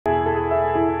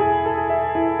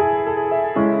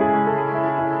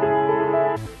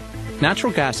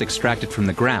Natural gas extracted from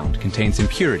the ground contains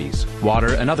impurities,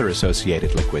 water, and other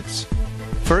associated liquids.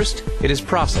 First, it is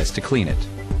processed to clean it.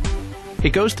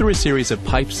 It goes through a series of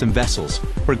pipes and vessels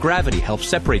where gravity helps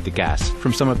separate the gas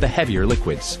from some of the heavier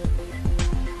liquids.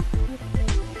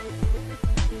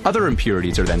 Other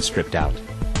impurities are then stripped out.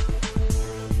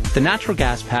 The natural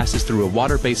gas passes through a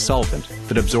water-based solvent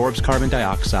that absorbs carbon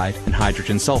dioxide and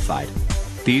hydrogen sulfide.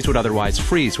 These would otherwise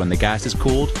freeze when the gas is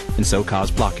cooled and so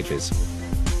cause blockages.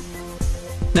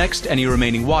 Next, any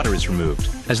remaining water is removed,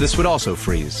 as this would also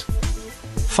freeze.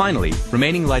 Finally,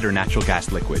 remaining lighter natural gas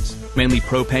liquids, mainly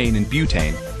propane and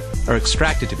butane, are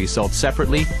extracted to be sold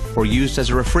separately or used as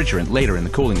a refrigerant later in the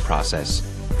cooling process.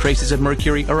 Traces of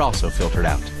mercury are also filtered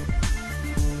out.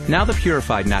 Now the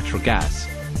purified natural gas,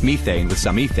 methane with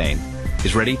some ethane,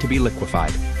 is ready to be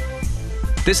liquefied.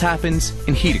 This happens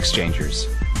in heat exchangers.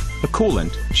 A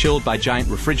coolant, chilled by giant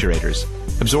refrigerators,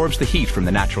 absorbs the heat from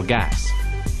the natural gas.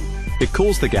 It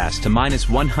cools the gas to minus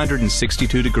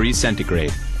 162 degrees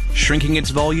centigrade, shrinking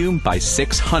its volume by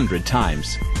 600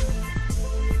 times.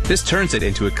 This turns it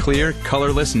into a clear,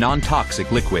 colorless,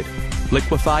 non-toxic liquid,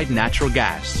 liquefied natural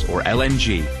gas, or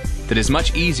LNG, that is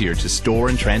much easier to store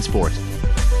and transport.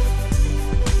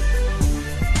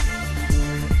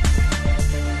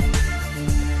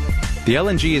 The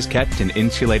LNG is kept in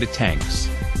insulated tanks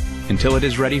until it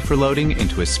is ready for loading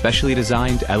into a specially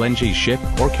designed LNG ship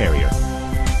or carrier.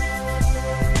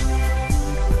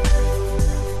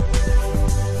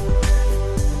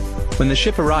 When the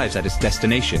ship arrives at its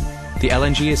destination, the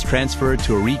LNG is transferred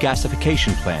to a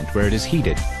regasification plant where it is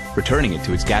heated, returning it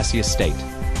to its gaseous state.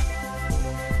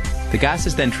 The gas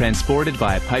is then transported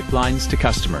via pipelines to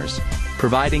customers,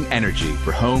 providing energy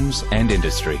for homes and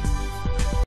industry.